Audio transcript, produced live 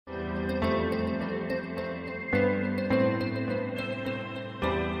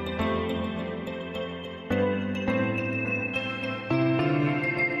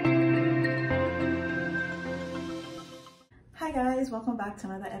guys, welcome back to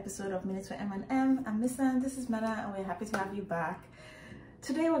another episode of Minutes with M&M. I'm Missa, this is Mena, and we're happy to have you back.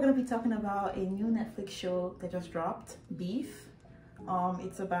 Today we're going to be talking about a new Netflix show that just dropped, Beef.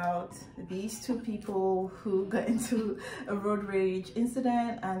 It's about these two people who got into a road rage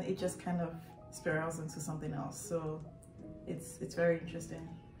incident, and it just kind of spirals into something else. So it's very interesting.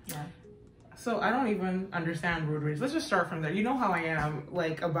 Yeah. So I don't even understand road rage. Let's just start from there. You know how I am,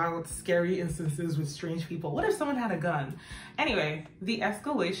 like, about scary instances with strange people. What if someone had a gun? Anyway, the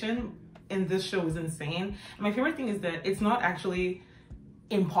escalation in this show is insane. And my favorite thing is that it's not actually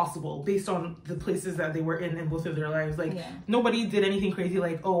impossible based on the places that they were in both of their lives. Like, nobody did anything crazy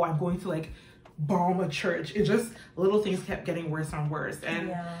like, oh, I'm going to, like, bomb a church. It just, little things kept getting worse and worse.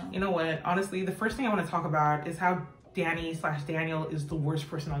 And you know what? Honestly, the first thing I want to talk about is how Danny/Daniel is the worst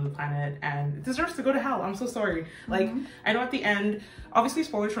person on the planet and deserves to go to hell. I'm so sorry. Like, I know at the end, obviously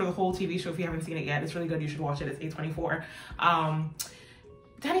spoilers for the whole TV show if you haven't seen it yet. It's really good. You should watch it. It's 8/24.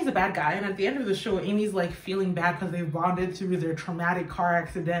 Danny's a bad guy, and at the end of the show, Amy's like feeling bad because they've bonded through their traumatic car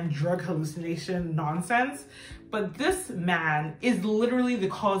accident, drug hallucination nonsense. But this man is literally the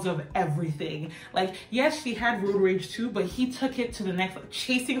cause of everything. Like, yes, she had road rage too, but he took it to the next, like,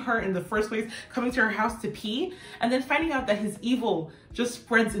 chasing her in the first place, coming to her house to pee, and then finding out that his evil just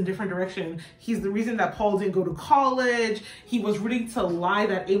spreads in different direction. He's the reason that Paul didn't go to college. He was ready to lie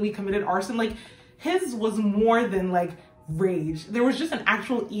that Amy committed arson. Like, his was more than like rage. There was just an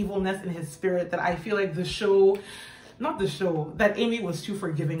actual evilness in his spirit that I feel like that Amy was too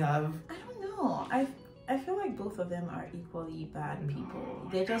forgiving of. I don't know. I feel like both of them are equally bad people.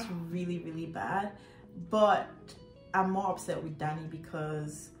 They're just really, really bad. But I'm more upset with Danny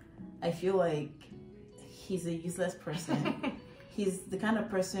because I feel like he's a useless person. He's the kind of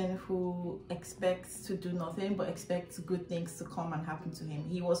person who expects to do nothing but expects good things to come and happen to him.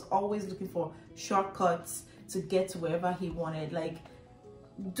 He was always looking for shortcuts to get to wherever he wanted. Like,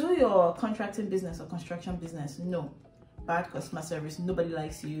 do your contracting business or construction business. No. Bad customer service. Nobody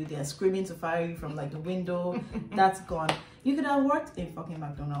likes you. They are screaming to fire you from like the window. That's gone. You could have worked in fucking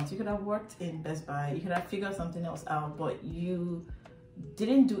McDonald's. You could have worked in Best Buy. You could have figured something else out, but you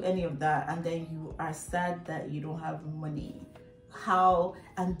didn't do any of that, and then you are sad that you don't have money. How?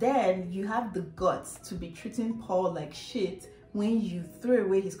 And then you have the guts to be treating Paul like shit when you threw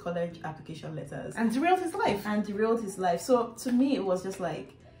away his college application letters and derailed his life. So to me, it was just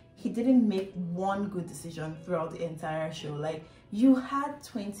like, he didn't make one good decision throughout the entire show. Like, you had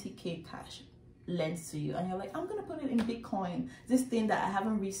 20K cash lent to you, and you're like, I'm gonna put it in Bitcoin, this thing that I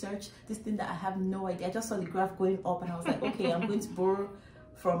haven't researched, this thing that I have no idea. I just saw the graph going up, and I was like, okay, I'm going to borrow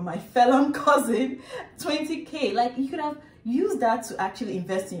from my fellow cousin 20K. Like, you could have used that to actually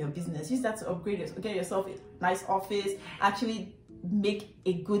invest in your business, use that to upgrade it, get yourself a nice office, actually make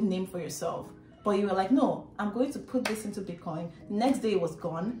a good name for yourself. But you were like, no, I'm going to put this into Bitcoin. The next day it was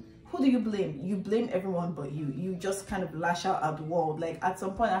gone. Who do you blame? You blame everyone but you. You just kind of lash out at the world. Like, at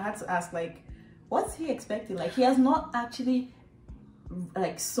some point I had to ask, like, what's he expecting? Like, he has not actually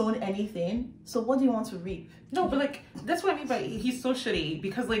like sown anything, so what do you want to reap? No, but like, that's what I mean by he's so shitty,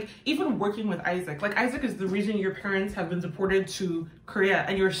 because like, even working with Isaac, like, Isaac is the reason your parents have been deported to Korea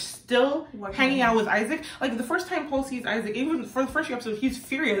and you're still hanging out with Isaac. Like, the first time Paul sees Isaac, even for the first few episodes, he's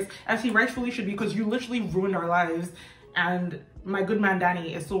furious, as he rightfully should be, because you literally ruined our lives, and my good man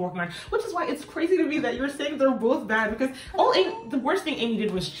Danny is still working on it. Which is why it's crazy to me that you're saying they're both bad, because the worst thing Amy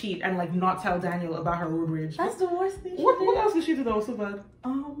did was cheat and like not tell Daniel about her road rage. That's the worst thing. What else did she do that was so bad?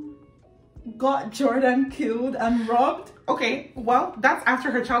 Got Jordan killed and robbed. Okay, well, that's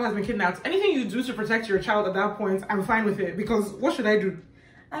after her child has been kidnapped. Anything you do to protect your child at that point, I'm fine with it, because what should I do?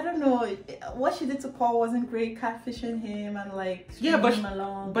 I don't know. What she did to Paul wasn't great, catfishing him and like him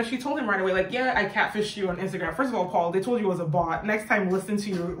along. But she told him right away, like, yeah, I catfished you on Instagram. First of all, Paul, they told you it was a bot. Next time, listen to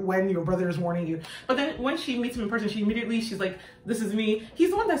you when your brother is warning you. But then when she meets him in person, she's like, this is me. He's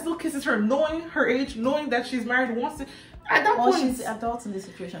the one that still kisses her, knowing her age, knowing that she's married, wants to. At that point, she's adult in this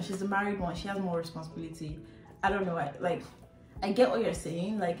situation. She's the married one. She has more responsibility. I don't know. I get what you're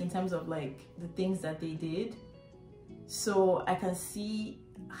saying, like, in terms of like the things that they did. So I can see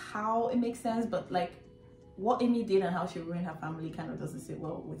how it makes sense, but like what Amy did and how she ruined her family kind of doesn't sit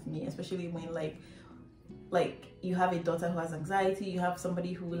well with me, especially when like you have a daughter who has anxiety, you have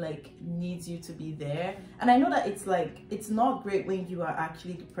somebody who like needs you to be there. And I know that it's like, it's not great when you are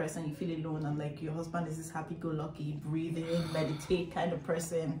actually depressed and you feel alone and like your husband is this happy-go-lucky, breathing, meditate kind of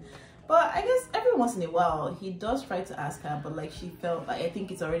person. But I guess every once in a while he does try to ask her, but like she felt like, I think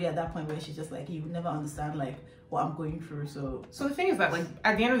it's already at that point where she's just like, you would never understand like what I'm going through. So the thing is that like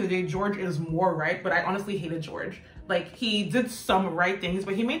at the end of the day, George is more right, but I honestly hated George. Like he did some right things,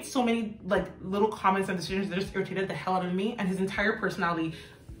 but he made so many like little comments and decisions that just irritated the hell out of me, and his entire personality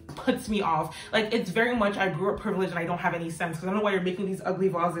puts me off. Like it's very much, I grew up privileged and I don't have any sense, because I don't know why you're making these ugly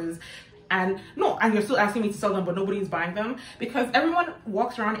vases and you're still asking me to sell them, but nobody's buying them. Because everyone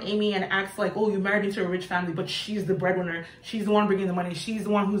walks around Amy and acts like, oh, you married into a rich family, but she's the breadwinner, she's the one bringing the money, she's the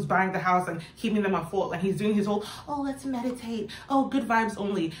one who's buying the house and keeping them afloat. And he's doing his whole, oh, let's meditate, oh, good vibes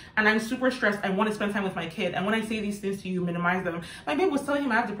only, and I'm super stressed, I want to spend time with my kid, and when I say these things to you, minimize them. My babe was telling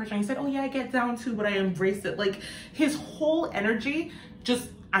him I have depression, he said, oh yeah, I get down too, but I embrace it. Like his whole energy just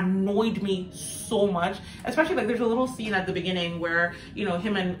annoyed me so much. Especially like there's a little scene at the beginning where, you know,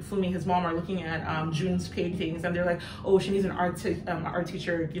 him and Fumi, his mom, are looking at June's paintings, and they're like, oh, she needs an art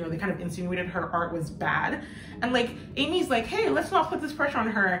teacher. You know, they kind of insinuated her art was bad, and like Amy's like, hey, let's not put this pressure on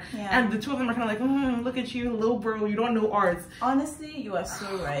her. And the two of them are kind of like, look at you, little bro, you don't know arts. Honestly, you are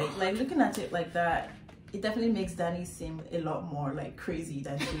so right. Like looking at it like that, it definitely makes Danny seem a lot more like crazy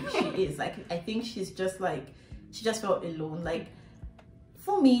than she is. Like I think she's just like, she just felt alone. Like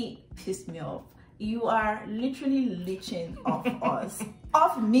for me, pissed me off. You are literally leeching off us,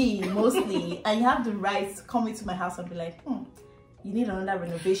 off me mostly, and you have the right to come into my house and be like, you need another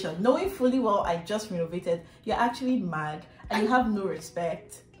renovation, knowing fully well I just renovated. You're actually mad and you have no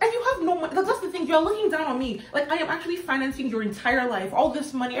respect. And you have no money. That's the thing. You're looking down on me. Like, I am actually financing your entire life. All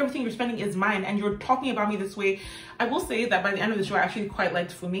this money, everything you're spending is mine. And you're talking about me this way. I will say that by the end of the show, I actually quite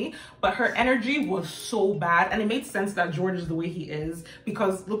liked Fumi. But her energy was so bad. And it made sense that George is the way he is.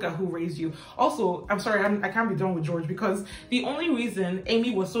 Because look at who raised you. Also, I'm sorry, I can't be done with George. Because the only reason Amy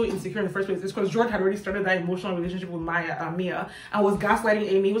was so insecure in the first place is because George had already started that emotional relationship with Mia. And was gaslighting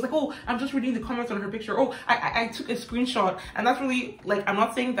Amy. He was like, oh, I'm just reading the comments on her picture. Oh, I took a screenshot. And that's really, like, I'm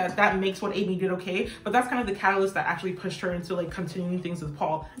not saying that makes what Amy did okay, but that's kind of the catalyst that actually pushed her into like continuing things with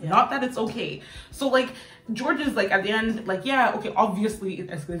Paul. Not that it's okay. So like George is like at the end like, yeah, okay, obviously it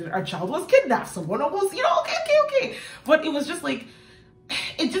escalated, our child was kidnapped, someone almost, you know, okay, but it was just like,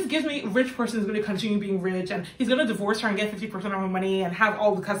 it just gives me rich person is going to continue being rich, and he's going to divorce her and get 50% of her money and have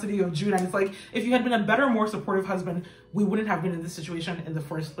all the custody of June. And it's like, if you had been a better, more supportive husband, we wouldn't have been in this situation in the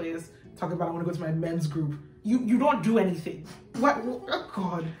first place. Talking about, I want to go to my men's group. You don't do anything. What? Oh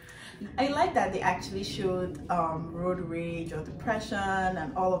God. I like that they actually showed road rage or depression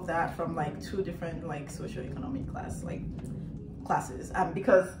and all of that from like two different like socioeconomic classes.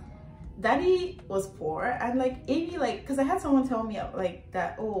 Because Daddy was poor, and like Amy, like, because I had someone tell me like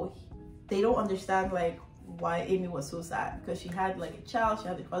that, oh, they don't understand like why Amy was so sad, because she had like a child, she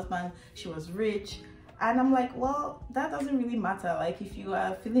had a husband, she was rich. And I'm like, well, that doesn't really matter. Like, if you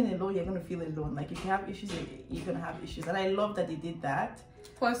are feeling alone, you're going to feel alone. Like, if you have issues, you're going to have issues. And I love that they did that.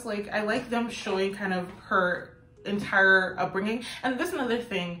 Plus, like, I like them showing kind of her entire upbringing. And this is another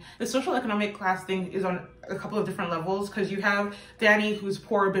thing. The social economic class thing is on a couple of different levels, because you have Danny, who's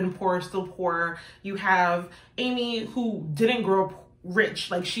poor, been poor, still poor. You have Amy, who didn't grow up rich.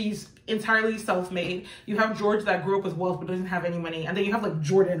 Like, she's entirely self-made. You have George that grew up with wealth but doesn't have any money. And then you have, like,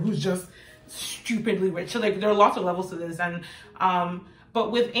 Jordan, who's just stupidly rich. So like there are lots of levels to this, and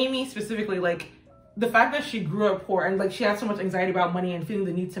but with Amy specifically, like the fact that she grew up poor and like she had so much anxiety about money and feeling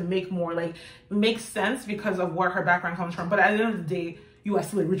the need to make more, like, makes sense because of where her background comes from. But at the end of the day, you are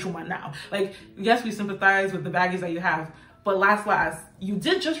still a rich woman now. Like, yes, we sympathize with the baggage that you have, but last you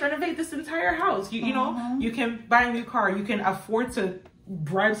did just renovate this entire house. You know, you can buy a new car, you can afford to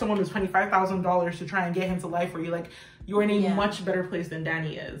bribe someone with $25,000 to try and get him to life for you. Like, you're in a much better place than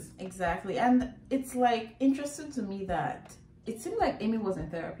Danny is. Exactly. And it's like interesting to me that it seemed like Amy was in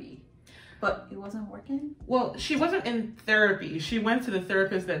therapy, but it wasn't working. Well, she wasn't in therapy. She went to the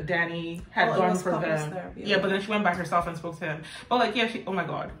therapist that Danny had gone for them. Therapy, yeah, but then she went by herself and spoke to him. But like, yeah, oh my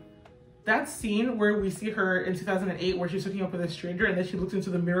God. That scene where we see her in 2008 where she's hooking up with a stranger and then she looks into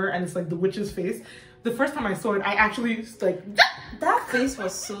the mirror and it's like the witch's face. The first time I saw it, I actually like... That face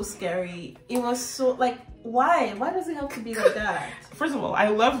was so scary. It was so like, why does it have to be like that? First of all, I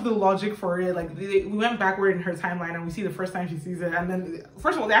love the logic for it. Like, we went backward in her timeline and we see the first time she sees it, and then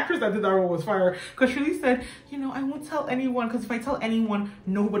first of all, the actress that did that role was fire, because she really said, you know, I won't tell anyone, because if I tell anyone,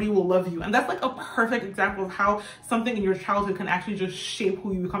 nobody will love you. And that's like a perfect example of how something in your childhood can actually just shape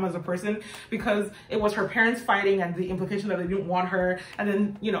who you become as a person, because it was her parents fighting and the implication that they didn't want her, and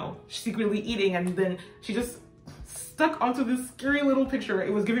then, you know, secretly eating, and then she just stuck onto this scary little picture.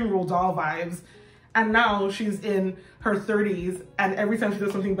 It was giving Roald Dahl vibes. And now she's in her 30s, and every time she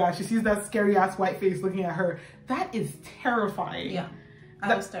does something bad, she sees that scary ass white face looking at her. That is terrifying. Yeah.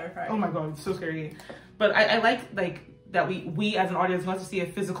 I was terrified. Oh my god, it's so scary. But I like that we as an audience got to see a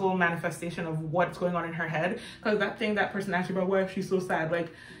physical manifestation of what's going on in her head. Because that thing that person asked you about, why she's so sad, like,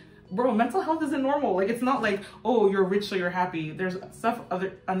 bro, mental health isn't normal. Like, it's not like, oh, you're rich so you're happy. There's stuff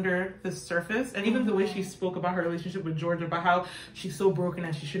under the surface. And even the way she spoke about her relationship with George, about how she's so broken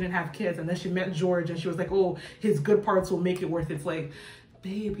and she shouldn't have kids, and then she met George and she was like, oh, his good parts will make it worth it. It's like,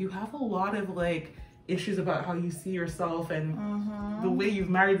 babe, you have a lot of like issues about how you see yourself, and the way you've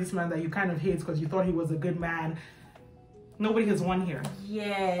married this man that you kind of hate because you thought he was a good man. Nobody has won here.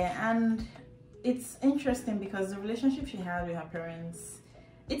 Yeah, and it's interesting because the relationship she had with her parents,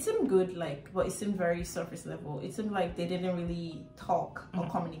 it seemed good, like, but it seemed very surface level. It seemed like they didn't really talk or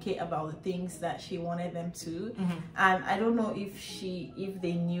communicate about the things that she wanted them to. And I don't know if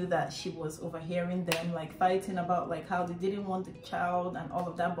they knew that she was overhearing them, like, fighting about like how they didn't want the child and all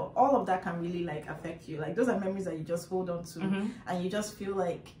of that. But all of that can really like affect you. Like, those are memories that you just hold on to, and you just feel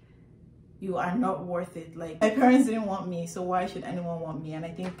like you are not worth it. Like, my parents didn't want me, so why should anyone want me? And I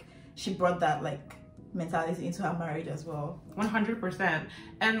think she brought that like mentality into her marriage as well. 100%.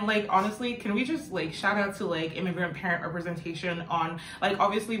 And like, honestly, can we just like shout out to like immigrant parent representation on, like,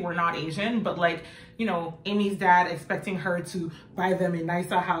 obviously we're not Asian, but like, you know, Amy's dad expecting her to buy them a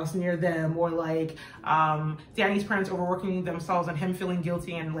nicer house near them, or like Danny's parents overworking themselves and him feeling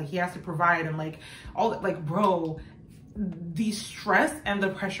guilty and like he has to provide, and like all that. Like, bro, the stress and the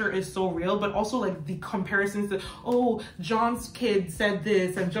pressure is so real. But also like the comparisons to, oh, John's kid said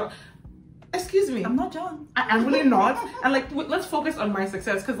this, and John, excuse me, I'm not John. I'm really not. And like, let's focus on my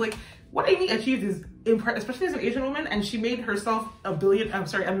success, because like what Amy achieved is impressive, especially as an Asian woman, and she made herself a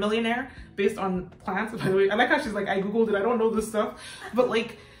millionaire based on plants. By the way, I like how she's like, I googled it, I don't know this stuff, but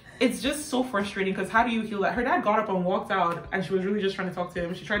like, it's just so frustrating, because how do you heal that? Her dad got up and walked out, and she was really just trying to talk to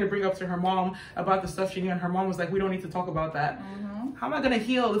him. She tried to bring up to her mom about the stuff she knew, and her mom was like, we don't need to talk about that. How am I gonna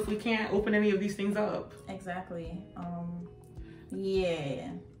heal if we can't open any of these things up? Exactly. Yeah.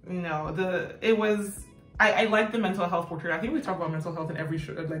 No, it was, I like the mental health portrait. I think we talk about mental health in every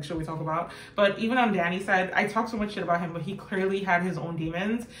show we talk about. But even on Danny's side, I talk so much shit about him, but he clearly had his own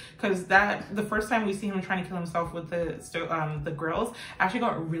demons. Because the first time we see him trying to kill himself with the girls, I actually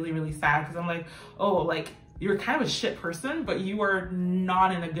got really, really sad, because I'm like, oh, like, you're kind of a shit person, but you are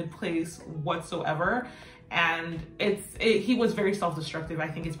not in a good place whatsoever. And he was very self-destructive. I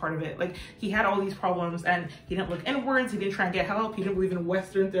think it's part of it. Like, he had all these problems and he didn't look inwards. He didn't try and get help. He didn't believe in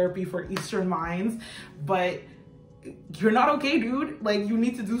Western therapy for Eastern minds. But you're not okay, dude. Like, you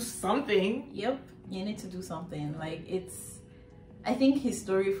need to do something. Yep, you need to do something. Like, I think his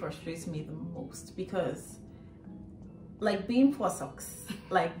story frustrates me the most, because like, being poor sucks.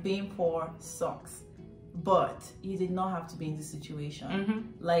 Like, being poor sucks. But you did not have to be in this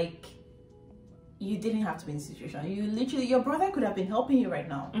situation. Like, you didn't have to be in this situation. You literally, your brother could have been helping you right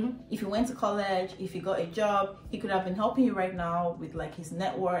now. If you went to college, if you got a job, he could have been helping you right now with like his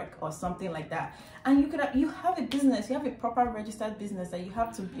network or something like that. And you have a business, you have a proper registered business that you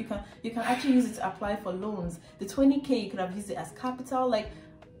can actually use it to apply for loans. The 20K, you could have used it as capital. Like,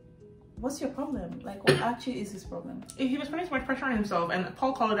 what's your problem? Like, what actually is his problem? He was putting so much pressure on himself, and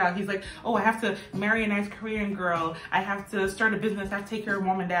Paul called it out. He's like, oh, I have to marry a nice Korean girl. I have to start a business. I have to take care of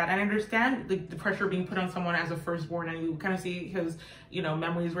mom and dad. And I understand the pressure being put on someone as a firstborn, and you kind of see his, you know,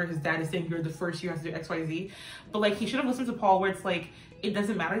 memories where his dad is saying, you're the first, you have to do X, Y, Z. But like, he should have listened to Paul, where it's like, it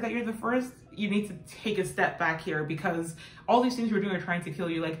doesn't matter that you're the first. You need to take a step back here, because all these things you're doing are trying to kill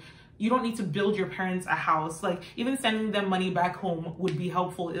you. Like, you don't need to build your parents a house. Like, even sending them money back home would be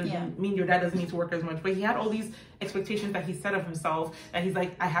helpful. It would mean your dad doesn't need to work as much. But he had all these expectations that he set of himself, that he's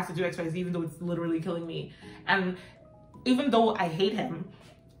like, I have to do X, Y, Z, even though it's literally killing me. And even though I hate him,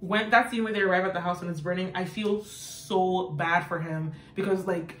 when that scene where they arrive at the house and it's burning, I feel so bad for him, because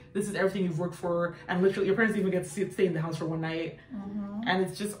like, this is everything you've worked for, and literally your parents even get to stay in the house for one night. And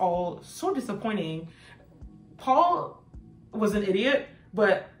it's just all so disappointing. Paul was an idiot,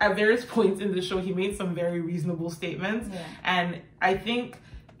 but at various points in the show, he made some very reasonable statements. And I think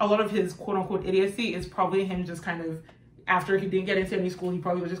a lot of his quote unquote idiocy is probably him just kind of, after he didn't get into any school, he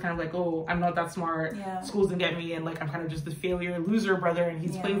probably was just kind of like, oh, I'm not that smart. Schools didn't get me. And like, I'm kind of just the failure, loser brother. And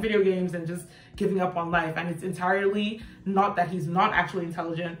he's playing video games and just giving up on life. And it's entirely not that he's not actually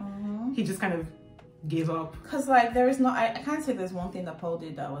intelligent. He just kind of gave up. Because like, there is no, I can't say there's one thing that Paul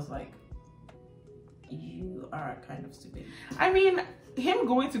did that was like, you are kind of stupid. I mean, him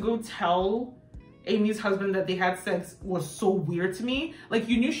going to go tell Amy's husband that they had sex was so weird to me. Like,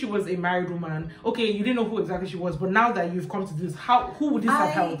 you knew she was a married woman. Okay, you didn't know who exactly she was, but now that you've come to this, who would this have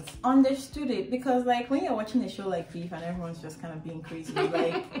helped? I understood it, because like, when you're watching a show like Beef and everyone's just kind of being crazy,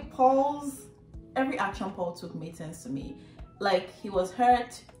 like, every action Paul took made sense to me. like he was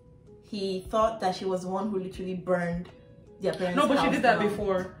hurt. He thought that she was the one who literally burned their parents' No, but house she did that down.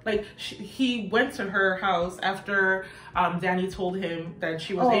 before. Like he went to her house after Danny told him that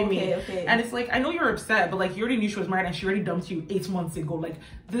she was Oh, Amy. okay. And it's like, I know you're upset, but like you already knew she was married and she already dumped you 8 months ago. Like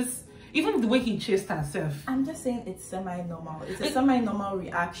this, even the way he chased herself. I'm just saying it's semi-normal. It's a semi-normal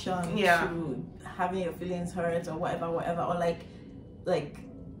reaction to having your feelings hurt or whatever, or like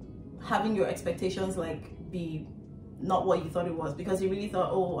having your expectations like be not what you thought it was, because you really thought,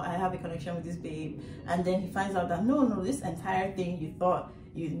 oh, I have a connection with this babe, and then he finds out that no, this entire thing you thought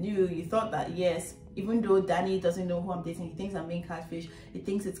you knew, you thought that yes, even though Danny doesn't know who I'm dating, he thinks I'm being catfish, he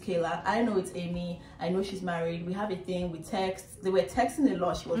thinks it's Kayla, I know it's Amy, I know she's married, we have a thing, we text, they were texting a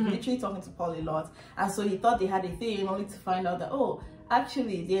lot, she was literally talking to Paul a lot, and so he thought they had a thing, only to find out that, oh,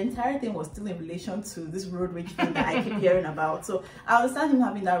 actually the entire thing was still in relation to this road rage thing that I keep hearing about. So I understand him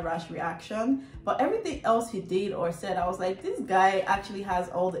having that rash reaction, but everything else he did or said, I was like, this guy actually has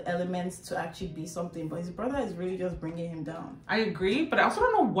all the elements to actually be something, but his brother is really just bringing him down. I agree, but I also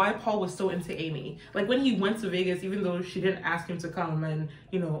don't know why Paul was so into Amy. Like when he went to Vegas, even though she didn't ask him to come, and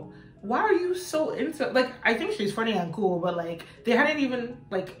you know, why are you so into, like, I think she's funny and cool, but like they hadn't even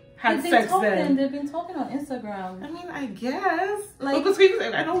like had sex then. They've been talking on Instagram. I mean, I guess. Like, because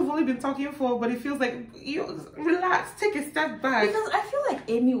I know we've only been talking for, but it feels like, you relax, take a step back. Because I feel like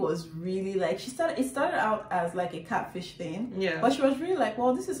Amy was really like, it started out as like a catfish thing. Yeah. But she was really like,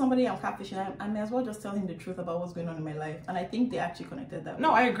 well, this is somebody I'm catfishing. I may as well just tell him the truth about what's going on in my life. And I think they actually connected that way.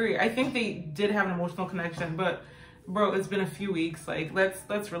 No, I agree. I think they did have an emotional connection, but bro, it's been a few weeks. Like,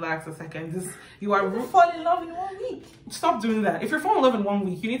 let's relax a second. You fall in love in 1 week. Stop doing that. If you're falling in love in 1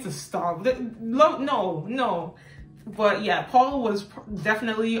 week, you need to stop. No. But yeah, Paul was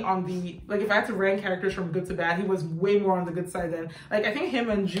definitely on the, like, if I had to rank characters from good to bad, he was way more on the good side than, like, I think him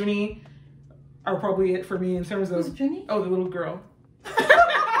and Junie are probably it for me in terms of. Who's Junie? Oh, the little girl.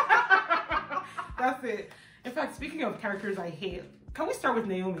 That's it. In fact, speaking of characters I hate, can we start with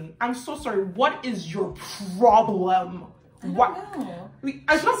Naomi? I'm so sorry. What is your problem? I don't know.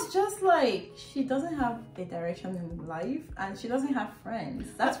 She's just like, she doesn't have a direction in life and she doesn't have friends.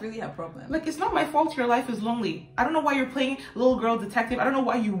 That's really her problem. Like, it's not my fault your life is lonely. I don't know why you're playing little girl detective. I don't know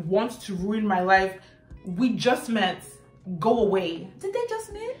why you want to ruin my life. We just met. Go away. Did they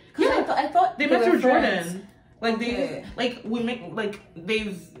just meet? Yeah. I thought they met through friends. Jordan. Like,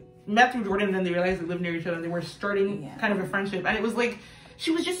 they've met through Jordan and then they realized they lived near each other and they were starting kind of a friendship. And it was like, she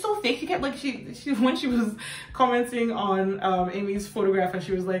was just so fake. She kept like, she when she was commenting on Amy's photograph and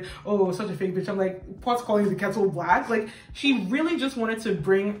she was like, oh, such a fake bitch. I'm like, Pot's calling the kettle black. Like, she really just wanted to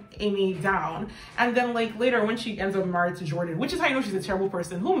bring Amy down. And then like later when she ends up married to Jordan, which is how you know she's a terrible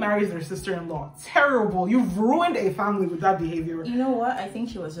person. Who marries their sister-in-law? Terrible. You've ruined a family with that behavior. You know what? I think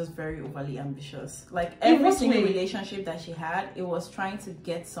she was just very overly ambitious. Like every single relationship that she had, it was trying to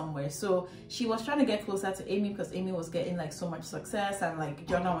get somewhere. So she was trying to get closer to Amy because Amy was getting like so much success and like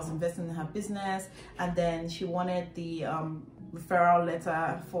Jordan was investing in her business, and then she wanted the referral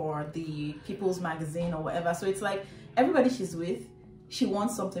letter for the People's Magazine or whatever. So it's like everybody she's with, she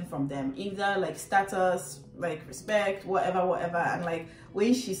wants something from them, either like status, like respect, whatever. And like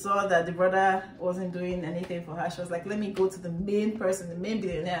when she saw that the brother wasn't doing anything for her, she was like, let me go to the main person, the main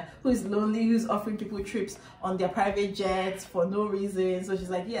billionaire who is lonely, who's offering people trips on their private jets for no reason. So she's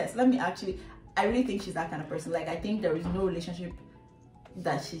like, yes, let me actually, I really think she's that kind of person. Like, I think there is no relationship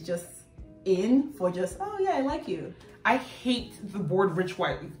that she's just in for just, oh yeah, I like you. I hate the bored rich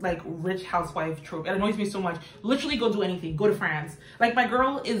wife, like rich housewife trope. It annoys me so much. Literally go do anything. Go to France. Like my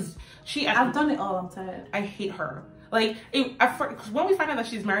girl is, I've done it all, I'm tired. I hate her. Like when we find out that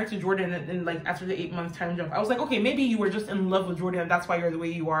she's married to Jordan and like after the 8 month time jump, I was like, okay, maybe you were just in love with Jordan and that's why you're the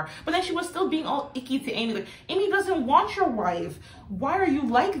way you are. But then she was still being all icky to Amy. Like, Amy doesn't want your wife. Why are you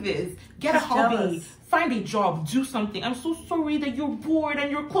like this? Get a hobby. Jealous. Find a job. Do something. I'm so sorry that you're bored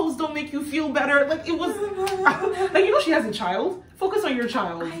and your clothes don't make you feel better. Like it was like, you know, she has a child. Focus on your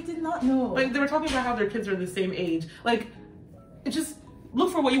child. I did not know. Like they were talking about how their kids are the same age. Like it just, look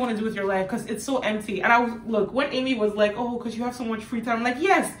for what you want to do with your life because it's so empty. And I was, look, when Amy was like, oh, because you have so much free time, I'm like,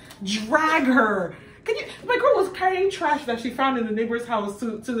 yes, drag her. My girl was carrying trash that she found in the neighbor's house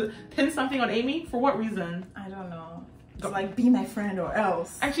to pin something on Amy. For what reason? I don't know. It's like, be my friend or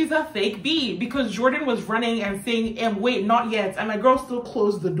else. And she's a fake bee because Jordan was running and saying, wait, not yet. And my girl still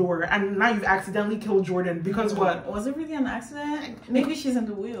closed the door. And now you've accidentally killed Jordan because what? Was it really an accident? Maybe she's in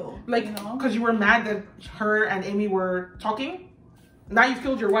the wheel. Like, because you were mad that her and Amy were talking? Now you've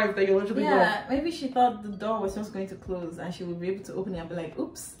killed your wife that you allegedly broke. Yeah, maybe she thought the door was just going to close and she would be able to open it and be like,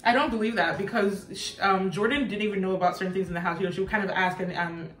 oops. I don't believe that because Jordan didn't even know about certain things in the house. You know, she would kind of ask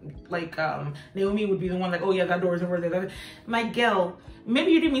and Naomi would be the one like, oh yeah, that door is over there. My girl,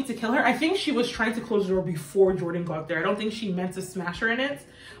 maybe you didn't mean to kill her. I think she was trying to close the door before Jordan got there. I don't think she meant to smash her in it,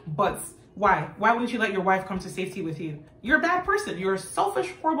 but why? Why wouldn't you let your wife come to safety with you? You're a bad person. You're a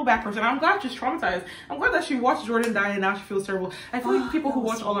selfish, horrible, bad person. I'm glad she's traumatized. I'm glad that she watched Jordan die and now she feels terrible. I feel like people who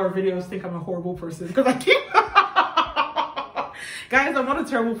watch all our videos think I'm a horrible person because I can't. Guys, I'm not a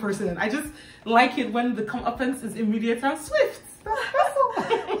terrible person. I just like it when the comeuppance is immediate and swift. That's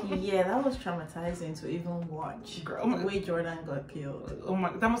all. Yeah, that was traumatizing to even watch. Girl, the way Jordan got killed. Oh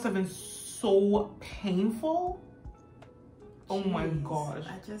my, that must have been so painful. Oh Jeez, my gosh.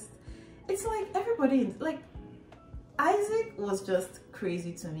 It's like everybody, like, Isaac was just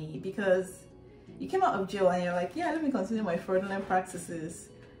crazy to me because you came out of jail and you're like, yeah, let me continue my fraudulent practices.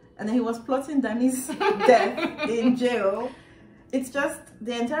 And then he was plotting Danny's death in jail. It's just,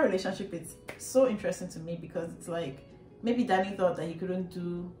 the entire relationship is so interesting to me because it's like, maybe Danny thought that he couldn't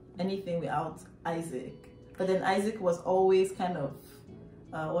do anything without Isaac. But then Isaac was always kind of,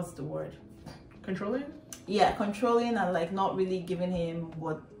 what's the word? Controlling? Yeah, controlling and like not really giving him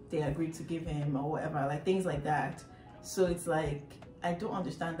what they agreed to give him or whatever, like things like that. So it's like, I don't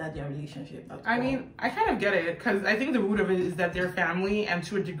understand their relationship at all. mean, I kind of get it because I think the root of it is that they're family and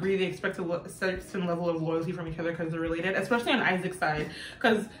to a degree they expect a certain level of loyalty from each other because they're related, especially on Isaac's side.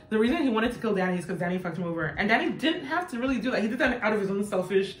 Because the reason he wanted to kill Danny is because Danny fucked him over. And Danny didn't have to really do that. He did that out of his own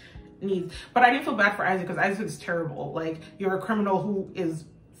selfish needs. But I didn't feel bad for Isaac because Isaac is terrible. Like, you're a criminal who is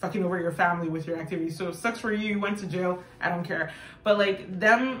fucking over your family with your activities. So it sucks for you. You went to jail. I don't care. But like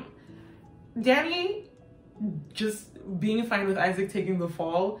Danny just being fine with Isaac taking the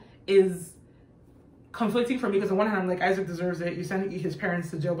fall is conflicting for me because on one hand I'm like, Isaac deserves it. You send his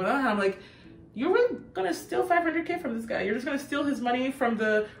parents to jail. But on the other hand I'm like, you're really gonna steal $500K from this guy? You're just gonna steal his money from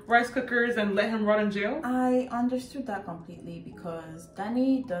the rice cookers and let him rot in jail? I understood that completely because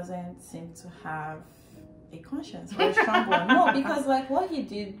Danny doesn't seem to have a conscience or a strong one. No, because like what he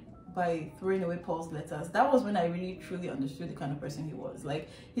did by throwing away Paul's letters, that was when I really truly understood the kind of person he was. Like,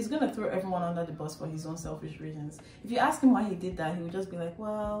 he's gonna throw everyone under the bus for his own selfish reasons. If you ask him why he did that, he would just be like,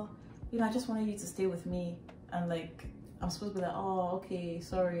 well, you know, I just wanted you to stay with me. And like, I'm supposed to be like, oh, okay,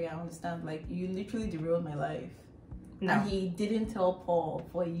 sorry, I understand. Like, you literally derailed my life. No. And he didn't tell Paul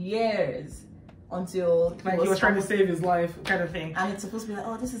for years until he was trying to save his life, kind of thing. And it's supposed to be like,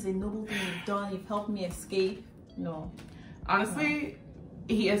 oh, this is a noble thing you've done. You've helped me escape. No. Honestly,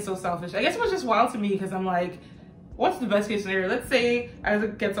 he is so selfish. I guess it was just wild to me because I'm like, what's the best case scenario? Let's say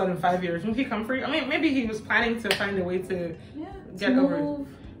Isaac gets out in 5 years. Won't he come for you? I mean, maybe he was planning to find a way to get over it.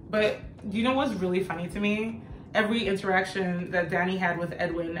 But you know what's really funny to me? Every interaction that Danny had with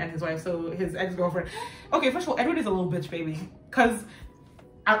Edwin and his wife, so his ex-girlfriend. Okay, first of all, Edwin is a little bitch baby. Because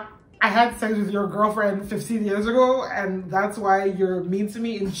I had sex with your girlfriend 15 years ago, and that's why you're mean to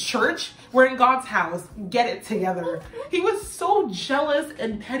me in church. We're in God's house. Get it together. He was so jealous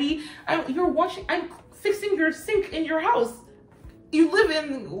and petty. I'm fixing your sink in your house. You live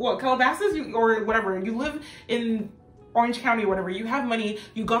in, what, Calabasas? Or whatever. You live in Orange County or whatever. You have money.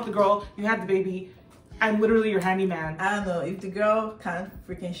 You got the girl. You had the baby. I'm literally your handyman. I don't know. If the girl can't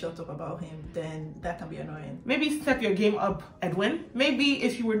freaking shut up about him, then that can be annoying. Maybe step your game up, Edwin. Maybe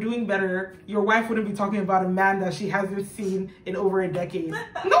if you were doing better, your wife wouldn't be talking about a man that she hasn't seen in over a decade.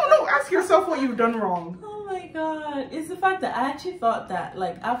 No, ask yourself what you've done wrong. Oh my god. It's the fact that I actually thought that,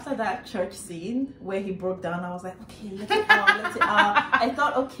 like, after that church scene where he broke down, I was like, okay, let it out. I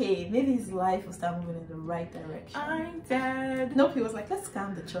thought, okay, maybe his life will start moving in the right direction. I'm dead. Nope, he was like, let's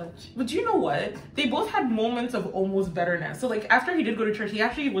scam the church. But you know what? They both had moments of almost betterness. So like after he did go to church, he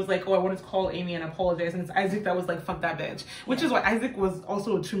actually was like, oh, I wanted to call Amy and apologize. And it's Isaac that was like, fuck that bitch. Which is why Isaac was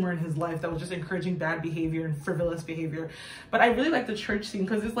also a tumor in his life that was just encouraging bad behavior and frivolous behavior. But I really like the church scene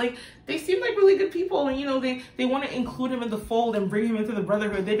because it's like, they seem like really good people. And you know, they want to include him in the fold and bring him into the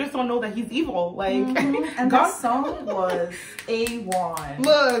brotherhood. They just don't know that he's evil. Like, and that song was A1.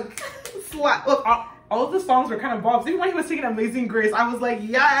 Look, all of the songs were kind of bobs. Even when he was singing Amazing Grace, I was like,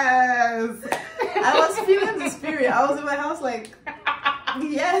 yes. I was feeling the spirit. I was in my house like,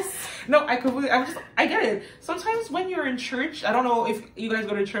 yes. No, I get it. Sometimes when you're in church, I don't know if you guys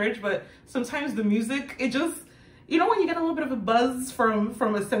go to church, but sometimes the music, it just, you know when you get a little bit of a buzz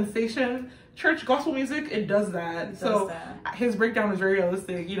from a sensation? Church gospel music, it does that. His breakdown was very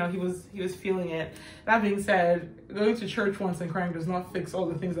realistic. You know, he was feeling it. That being said, going to church once and crying does not fix all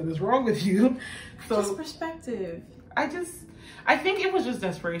the things that is wrong with you. So just perspective. I think it was just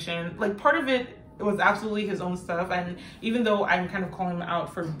desperation. Like part of it It was absolutely his own stuff. And even though I'm kind of calling him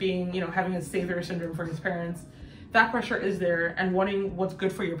out for being, you know, having a savior syndrome for his parents, that pressure is there, and wanting what's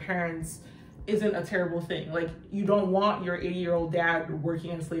good for your parents isn't a terrible thing. Like, you don't want your 80-year-old dad working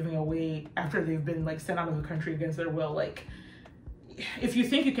and slaving away after they've been like sent out of the country against their will. Like, if you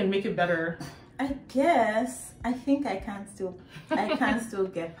think you can make it better, I guess I think I can still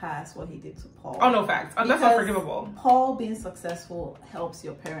get past what he did to Paul. Oh no, facts. That's unforgivable. Paul being successful helps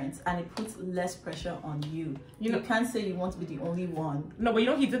your parents, and it puts less pressure on you. You can't say you want to be the only one. No, but you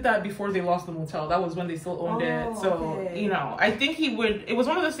know, he did that before they lost the motel. That was when they still owned it. So okay. You know, I think he would. It was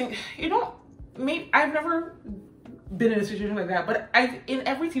one of those things. You know, I've never been in a situation like that, but in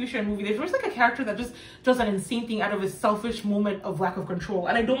every TV show and movie, there's always like a character that just does an insane thing out of a selfish moment of lack of control,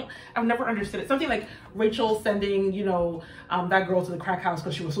 and I've never understood it. Something like Rachel sending, you know, that girl to the crack house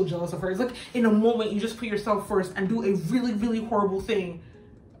because she was so jealous of her. It's like, in a moment, you just put yourself first and do a really, really horrible thing.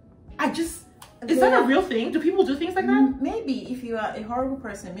 Is that a real thing? Do people do things like that? Maybe if you are a horrible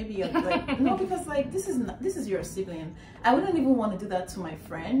person, maybe you're like, no, because like this is your sibling. I wouldn't even want to do that to my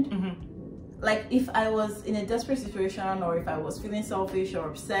friend. Mm-hmm. Like, if I was in a desperate situation, or if I was feeling selfish or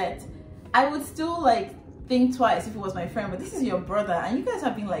upset, I would still like think twice if it was my friend. But this is your brother, and you guys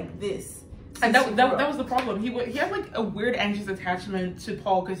have been like this. And that was the problem. He had like a weird anxious attachment to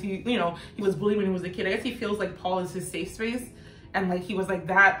Paul because he was bullied when he was a kid. I guess he feels like Paul is his safe space, and like he was like,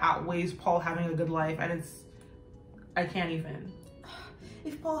 that outweighs Paul having a good life, and I can't even.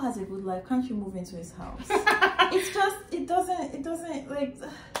 If Paul has a good life, can't you move into his house? it doesn't like,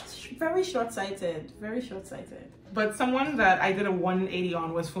 very short-sighted. But someone that I did a 180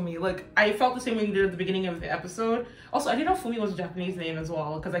 on was Fumi. Like, I felt the same way you did at the beginning of the episode. Also, I didn't know Fumi was a Japanese name as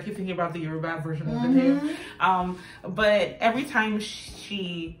well, because I keep thinking about the Yoruba version of the name. But every time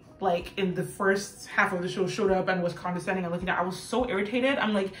she, like, in the first half of the show showed up and was condescending and looking at, I was so irritated.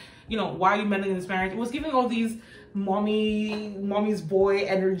 I'm like, you know, why are you meddling in this marriage? It was giving all these mommy's boy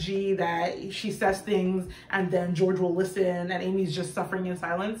energy, that she says things and then George will listen and Amy's just suffering in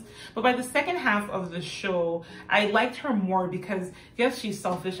silence. But by the second half of the show, I liked her more because, yes, she's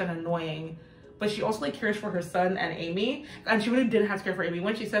selfish and annoying, but she also like cares for her son and Amy, and she really didn't have to care for Amy.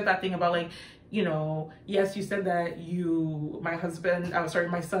 When she said that thing about like, you know, yes, you said that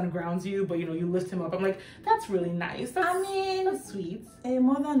my son grounds you, but you know, you lift him up. I'm like, that's really nice. That's sweet. A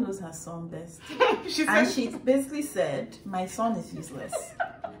mother knows her son best. She basically said, my son is useless.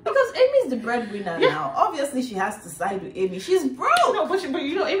 Because Amy's the breadwinner now. Obviously, she has to side with Amy. She's broke. No, but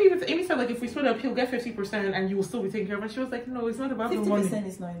you know, Amy said like, if we split up, he'll get 50% and you will still be taken care of. And she was like, no, it's not about the money. 50%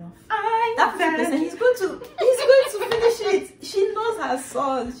 is not enough. That 50%, he's going to finish it. She knows her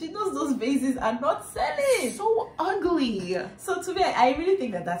son. She knows those vases are not selling. So ugly. So to me, I really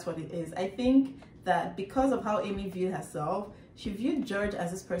think that that's what it is. I think that because of how Amy viewed herself, she viewed George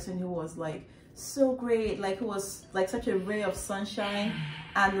as this person who was like so great, like who was like such a ray of sunshine,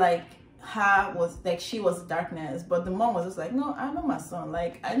 and like she was darkness. But the mom was just like, no, I know my son.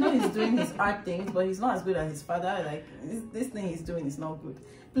 Like, I know he's doing his art things, but he's not as good as his father. Like, this thing he's doing is not good.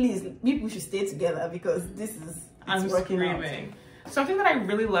 Please, people should stay together because it's working out. Something that I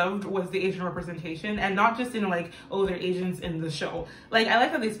really loved was the Asian representation, and not just in like, oh, they're Asians in the show. Like, I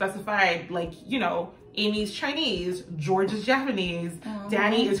like that they specified, like, you know, Amy's Chinese, George is Japanese,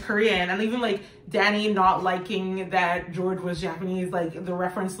 Danny is Korean, and even like Danny not liking that George was Japanese, like the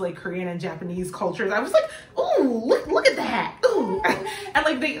reference to like Korean and Japanese cultures. I was like, ooh, look at that. Ooh. And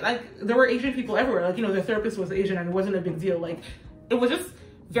like there were Asian people everywhere. Like, you know, the therapist was Asian and it wasn't a big deal. Like, it was just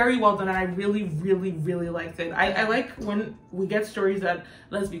very well done, and I really, really, really liked it. I like when we get stories that,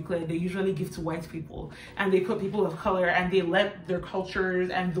 let's be clear, they usually give to white people, and they put people of color and they let their cultures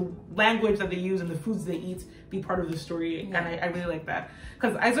and the language that they use and the foods they eat be part of the story. And I really like that,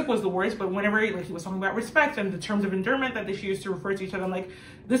 because Isaac was the worst, but whenever like he was talking about respect and the terms of endearment that they should use to refer to each other, I'm like,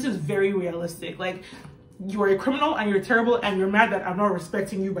 this is very realistic. Like, you are a criminal and you're terrible and you're mad that I'm not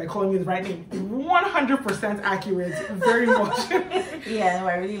respecting you by calling you the right name. 100% accurate, very much. Yeah, no,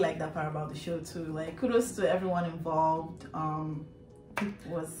 I really like that part about the show too. Like, kudos to everyone involved. It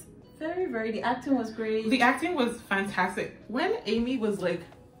was the acting was great. The acting was fantastic. When Amy was like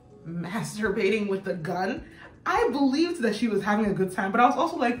masturbating with the gun, I believed that she was having a good time, but I was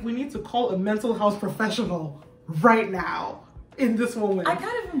also like, we need to call a mental health professional right now in this moment. I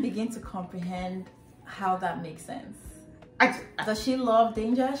can't even begin to comprehend how that makes sense. Does she love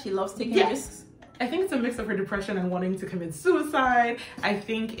danger? She loves taking risks? I think it's a mix of her depression and wanting to commit suicide. I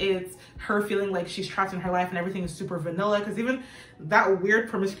think it's her feeling like she's trapped in her life and everything is super vanilla, because even that weird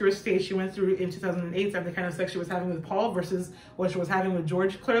promiscuous stage she went through in 2008 and the kind of sex she was having with Paul versus what she was having with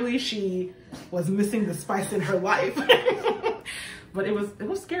George, clearly she was missing the spice in her life. But it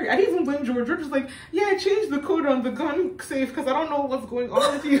was scary. I didn't even blame George. George was like, yeah, I changed the code on the gun safe because I don't know what's going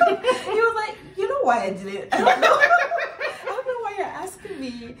on with you. He was like, you know why I did it? I don't know. I don't know why you're asking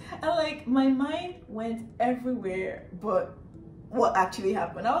me. And like my mind went everywhere, but what actually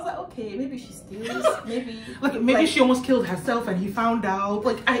happened? I was like, okay, maybe she steals, maybe she almost killed herself and he found out.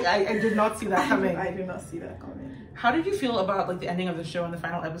 Like I did not see that coming. I did not see that coming. How did you feel about like the ending of the show and the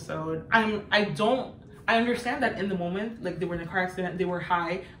final episode? I understand that in the moment, like they were in a car accident, they were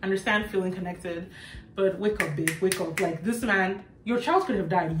high. I understand feeling connected, but wake up, babe, wake up. Like this man, your child could have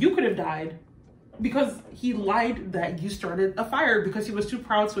died. You could have died because he lied that you started a fire because he was too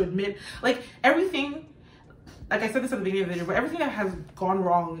proud to admit. Like everything, like I said this at the beginning of the video, but everything that has gone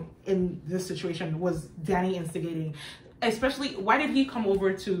wrong in this situation was Danny instigating. Especially, why did he come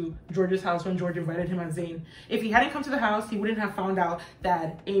over to George's house when George invited him and Zane? If he hadn't come to the house, he wouldn't have found out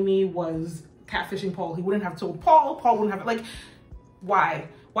that Amy was catfishing Paul. He wouldn't have told Paul. Paul wouldn't have, like, why?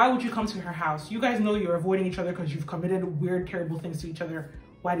 Why would you come to her house? You guys know you're avoiding each other because you've committed weird, terrible things to each other.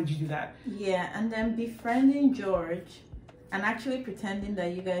 Why did you do that? Yeah, and then befriending George and actually pretending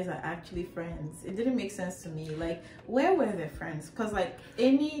that you guys are actually friends. It didn't make sense to me. Like, where were their friends? Because like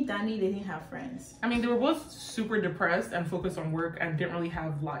Amy, Danny, they didn't have friends. I mean, they were both super depressed and focused on work and didn't really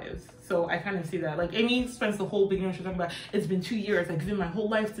have lives. So I kind of see that. Like Amy spends the whole beginning, she's talking about, it's been 2 years, I've given my whole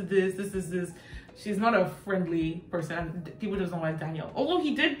life to this. She's not a friendly person, and people just don't like Daniel. Although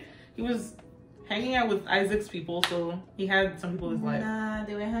he was hanging out with Isaac's people, so he had some people in his life. Nah,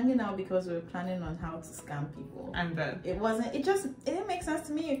 they were hanging out because we were planning on how to scam people. And then it didn't make sense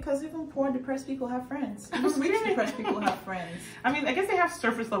to me because even poor depressed people have friends. Even rich depressed people have friends. I mean, I guess they have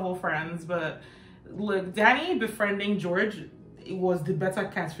surface level friends, but look, Danny befriending George, it was the better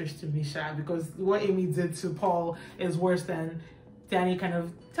catfish to me, Sha, because what Amy did to Paul is worse than Danny kind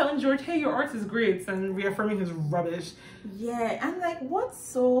of telling George, hey, your art is great, and reaffirming his rubbish. Yeah, and like what's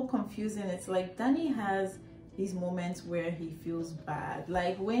so confusing, it's like Danny has these moments where he feels bad.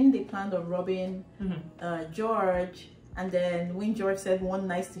 Like when they planned on robbing George, and then when George said one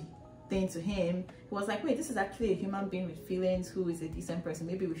nice thing to him, he was like, wait, this is actually a human being with feelings who is a decent person.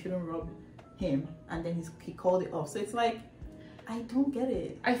 Maybe we shouldn't rob him. And then he called it off. So it's like, I don't get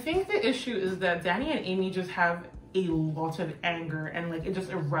it. I think the issue is that Danny and Amy just have a lot of anger and like it just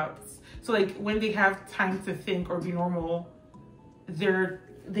erupts. So like when they have time to think or be normal,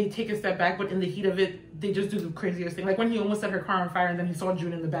 they take a step back, but in the heat of it they just do the craziest thing. Like when he almost set her car on fire and then he saw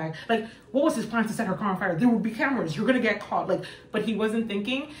June in the bag. Like what was his plan to set her car on fire? There would be cameras, you're gonna get caught. Like, but he wasn't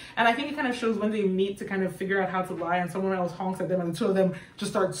thinking. And I think it kind of shows when they meet to kind of figure out how to lie and someone else honks at them and the two of them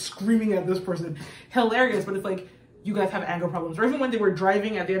just start screaming at this person. Hilarious, but it's like, you guys have anger problems. Or even when they were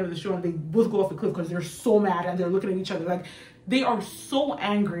driving at the end of the show and they both go off the cliff because they're so mad and they're looking at each other. Like they are so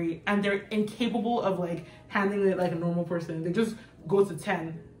angry and they're incapable of like handling it like a normal person. They just go to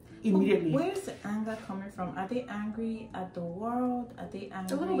 10 immediately. But where's the anger coming from? Are they angry at the world? Are they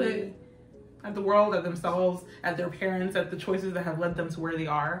angry? A little bit. At the world, at themselves, at their parents, at the choices that have led them to where they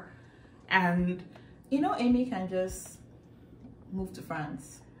are. And you know, Amy can just move to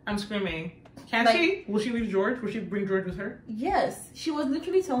France. I'm screaming. Can she? Will she leave George? Will she bring George with her? Yes. She was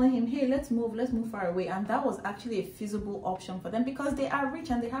literally telling him, hey, let's move far away. And that was actually a feasible option for them because they are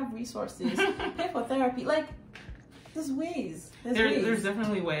rich and they have resources. Pay for therapy. Like, there's ways. There's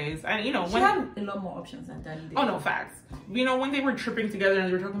definitely ways. And you know, she had a lot more options than Danny did. Oh no, facts. You know, when they were tripping together and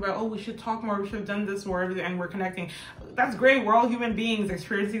they were talking about, oh, we should talk more, we should have done this more, everything, and we're connecting. That's great. We're all human beings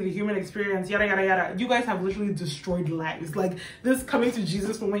experiencing the human experience, yada yada yada. You guys have literally destroyed lives. Like this coming to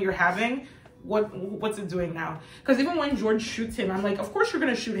Jesus moment you're having. What's it doing now? Because even when George shoots him, I'm like, of course you're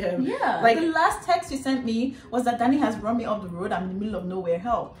gonna shoot him. Yeah. Like the last text you sent me was that Danny has run me off the road. I'm in the middle of nowhere.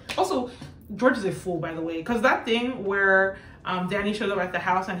 Help. Also, George is a fool, by the way, because that thing where Danny shows up at the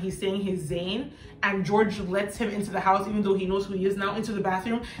house and he's saying he's Zane, and George lets him into the house even though he knows who he is now, into the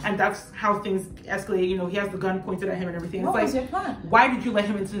bathroom, and that's how things escalate. You know, he has the gun pointed at him and everything. What was your plan? Why did you let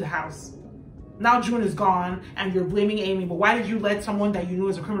him into the house? Now June is gone and you're blaming Amy, but why did you let someone that you knew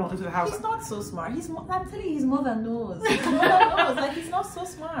is a criminal into the house? He's not so smart. I'm telling you, his mother knows. His mother knows. Like, he's not so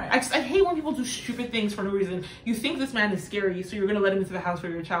smart. I hate when people do stupid things for no reason. You think this man is scary, so you're going to let him into the house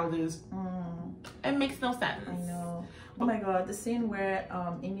where your child is. It makes no sense. I know. Oh my god, the scene where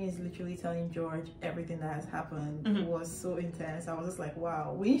Amy is literally telling George everything that has happened was so intense. I was just like,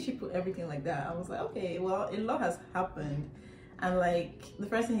 wow, when she put everything like that, I was like, okay, well, a lot has happened. And like, the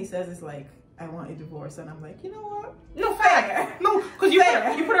first thing he says is like, I want a divorce, and I'm like, you know what? No, fair. No, because you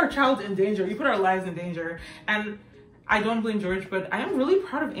put our child in danger. You put our lives in danger. And I don't blame George, but I am really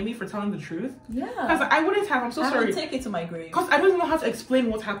proud of Amy for telling the truth. Yeah. Because I wouldn't have, I'm so sorry. I would take it to my grave. Because I don't even know how to explain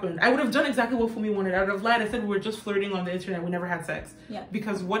what happened. I would have done exactly what Fumi wanted. I would have lied. I said we were just flirting on the internet. We never had sex. Yeah.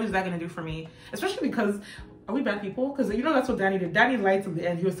 Because what is that going to do for me? Especially because, are we bad people? Because you know that's what Danny did. Danny lied till the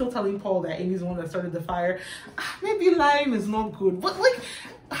end. He was still telling Paul that Amy's the one that started the fire. Maybe lying is not good. But like,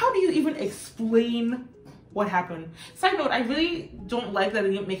 how do you even explain what happened? Side note, I really don't like that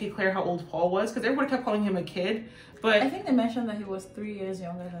they didn't make it clear how old Paul was, because everybody kept calling him a kid. But I think they mentioned that he was 3 years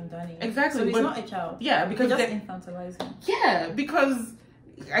younger than Danny. Exactly. So he's not a child. Yeah, because they just infantilized him. Yeah, because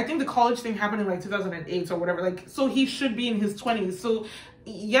I think the college thing happened in like 2008 or whatever. Like, so he should be in his 20s. So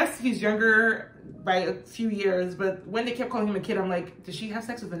yes, he's younger by a few years, but when they kept calling him a kid, I'm like, did she have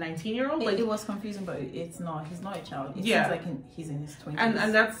sex with a 19-year-old? Like, it was confusing, but it's not. He's not a child. It yeah. seems like he's in his 20s.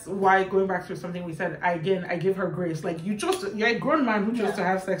 And that's why, going back to something we said, I give her grace. Like, you're a grown man who chose to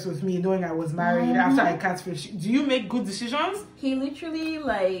have sex with me knowing I was married after I catfished. Do you make good decisions? He literally,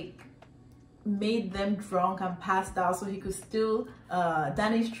 like, made them drunk and passed out so he could steal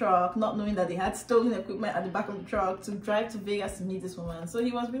Danny's truck, not knowing that they had stolen equipment at the back of the truck, to drive to Vegas to meet this woman. So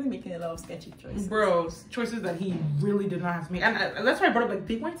he was really making a lot of sketchy choices. Bro, choices that he really did not have to make. And that's why I brought up, like,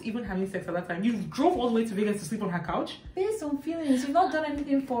 they weren't even having sex at that time. You drove all the way to Vegas to sleep on her couch? Based on feelings. You've not done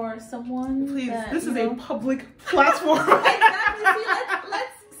anything for someone. Please, that, this is a public platform. Exactly.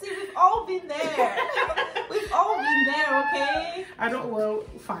 See, we've all been there. We've all been there, okay?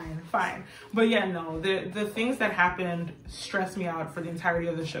 Fine. But yeah, no, the things that happened stressed me out for the entirety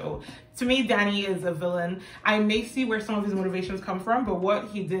of the show. To me, Danny is a villain. I may see where some of his motivations come from, but what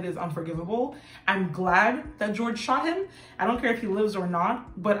he did is unforgivable. I'm glad that George shot him. I don't care if he lives or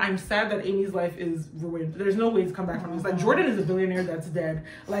not, but I'm sad that Amy's life is ruined. There's no way to come back from this. Like, Jordan is a billionaire that's dead.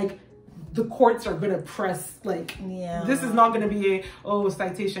 Like, the courts are gonna press, like, this is not gonna be a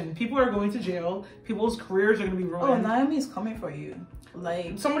citation. People are going to jail. People's careers are gonna be ruined. Oh, Naomi is coming for you.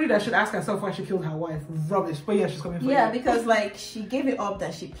 Like, somebody that should ask herself why she killed her wife. Rubbish. But yeah, she's coming for you. Yeah, because like she gave it up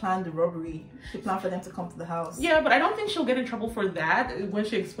that she planned the robbery. She planned for them to come to the house. Yeah, but I don't think she'll get in trouble for that when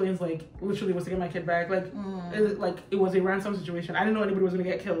she explains, like, literally was to get my kid back. Like, it was a ransom situation. I didn't know anybody was gonna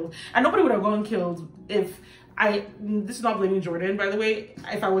get killed, and nobody would have gone killed if this is not blaming Jordan, by the way.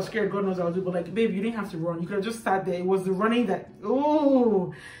 If I was scared, God knows I would do. But like, babe, you didn't have to run. You could have just sat there. It was the running that,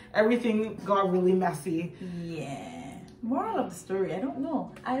 everything got really messy. Yeah. Moral of the story, I don't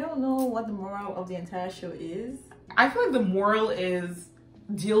know what the moral of the entire show is. I feel like the moral is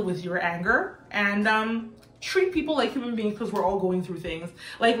deal with your anger and treat people like human beings, because we're all going through things.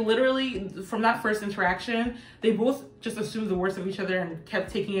 Like, literally, from that first interaction, they both just assumed the worst of each other and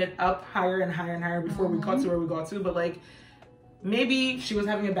kept taking it up higher and higher and higher before we got to where we got to. But like, maybe she was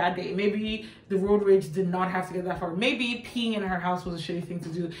having a bad day. Maybe the road rage did not have to get that far. Maybe peeing in her house was a shitty thing to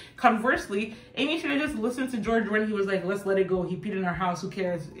do. Conversely, Amy should have just listened to George when he was like, let's let it go. He peed in our house. Who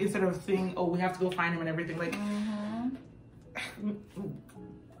cares? Instead of saying, oh, we have to go find him and everything. Like,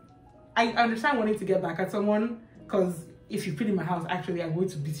 I understand wanting to get back at someone, because if you peed in my house, actually, I'm going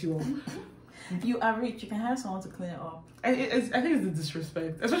to beat you up. You are rich. You can hire someone to clean it up. I think it's the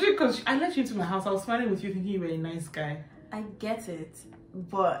disrespect. Especially because I let you into my house. I was smiling with you thinking you were a nice guy. I get it,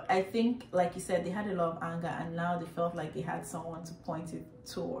 but I think, like you said, they had a lot of anger, and now they felt like they had someone to point it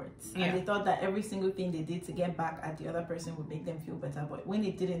towards. And they thought that every single thing they did to get back at the other person would make them feel better. But when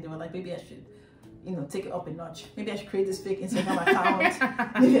they didn't, they were like, maybe I should, take it up a notch. Maybe I should create this fake Instagram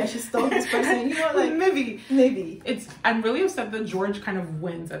account. Maybe I should stalk this person. Like, maybe. I'm really upset that George kind of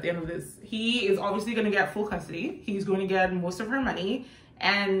wins at the end of this. He is obviously going to get full custody. He's going to get most of her money.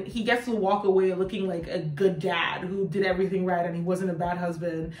 And he gets to walk away looking like a good dad who did everything right, and he wasn't a bad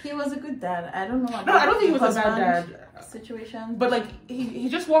husband. He was a good dad. I don't know about I don't think he was a bad dad situation. But like, he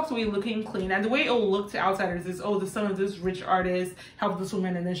just walked away looking clean. And the way it will look to outsiders is, the son of this rich artist helped this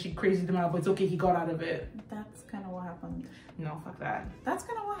woman and then she crazied him out, but it's okay, he got out of it. That's kind of what happened. No, fuck that. That's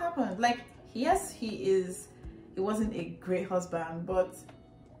kind of what happened. Like, yes, it wasn't a great husband, but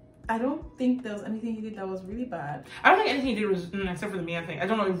I don't think there was anything he did that was really bad. I don't think anything he did was, except for the Mia thing. I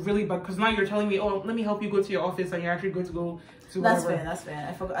don't know, really bad, because now you're telling me, let me help you go to your office, and you're actually going to go to whatever. That's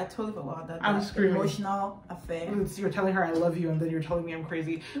fair. I totally forgot that. I'm screaming. Emotional affair. You're telling her I love you, and then you're telling me I'm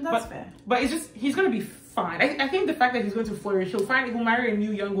crazy. That's fair. But it's just, he's going to be fine. I think the fact that he's going to flourish, he'll marry a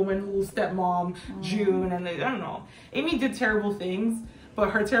new young woman who's stepmom, June, and I don't know. Amy did terrible things, but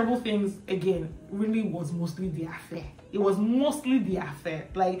her terrible things, again, really was mostly the affair. It was mostly the affair.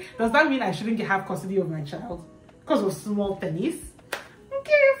 Like, does that mean I shouldn't have custody of my child because of small pennies?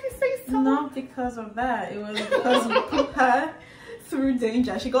 Okay, if you say so. Not because of that. It was because we put her through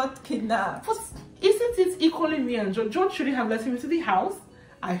danger. She got kidnapped. But isn't it equally me and George? George shouldn't have let him into the house.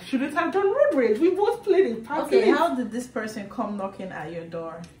 I shouldn't have done road rage. We both played a part. Okay, how did this person come knocking at your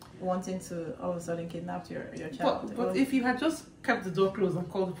door, wanting to all of a sudden kidnap your child? But if you had just kept the door closed and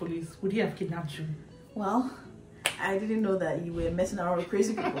called the police, would he have kidnapped you? Well, I didn't know that you were messing around with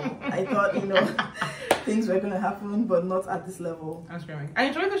crazy people. I thought, things were going to happen, but not at this level. I'm screaming. I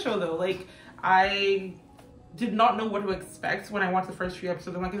enjoyed the show though. Like, I did not know what to expect when I watched the first few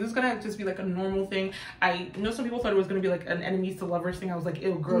episodes. I'm like, is this gonna just be like a normal thing? I know some people thought it was gonna be like an enemies to lovers thing. I was like,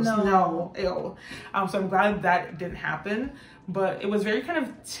 ew, gross, no, ew. So I'm glad that didn't happen. But it was very kind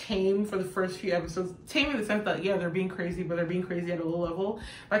of tame for the first few episodes. Tame in the sense that, yeah, they're being crazy, but they're being crazy at a low level.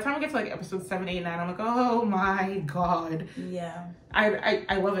 By the time we get to like episode 7, 8, 9, I'm like, oh my god. Yeah.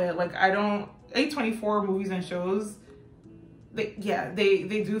 I love it. Like, I don't, A24 movies and shows, they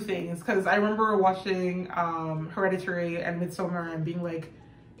do things. Because I remember watching Hereditary and Midsommer and being like,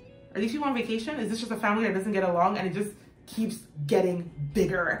 are these people on vacation? Is this just a family that doesn't get along? And it just keeps getting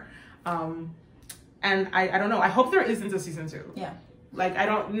bigger. And I don't know. I hope there isn't a season 2. Yeah. Like,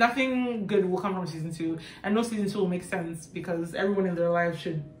 nothing good will come from season 2. And no season 2 will make sense because everyone in their lives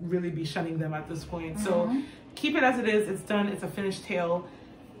should really be shunning them at this point. So keep it as it is. It's done. It's a finished tale.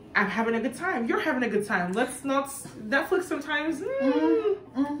 I'm having a good time. You're having a good time. Let's not Netflix sometimes.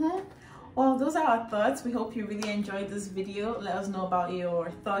 Well, those are our thoughts. We hope you really enjoyed this video. Let us know about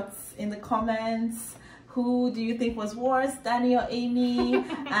your thoughts in the comments. Who do you think was worse, Danny or Amy?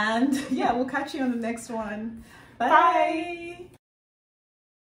 And yeah, we'll catch you on the next one. Bye.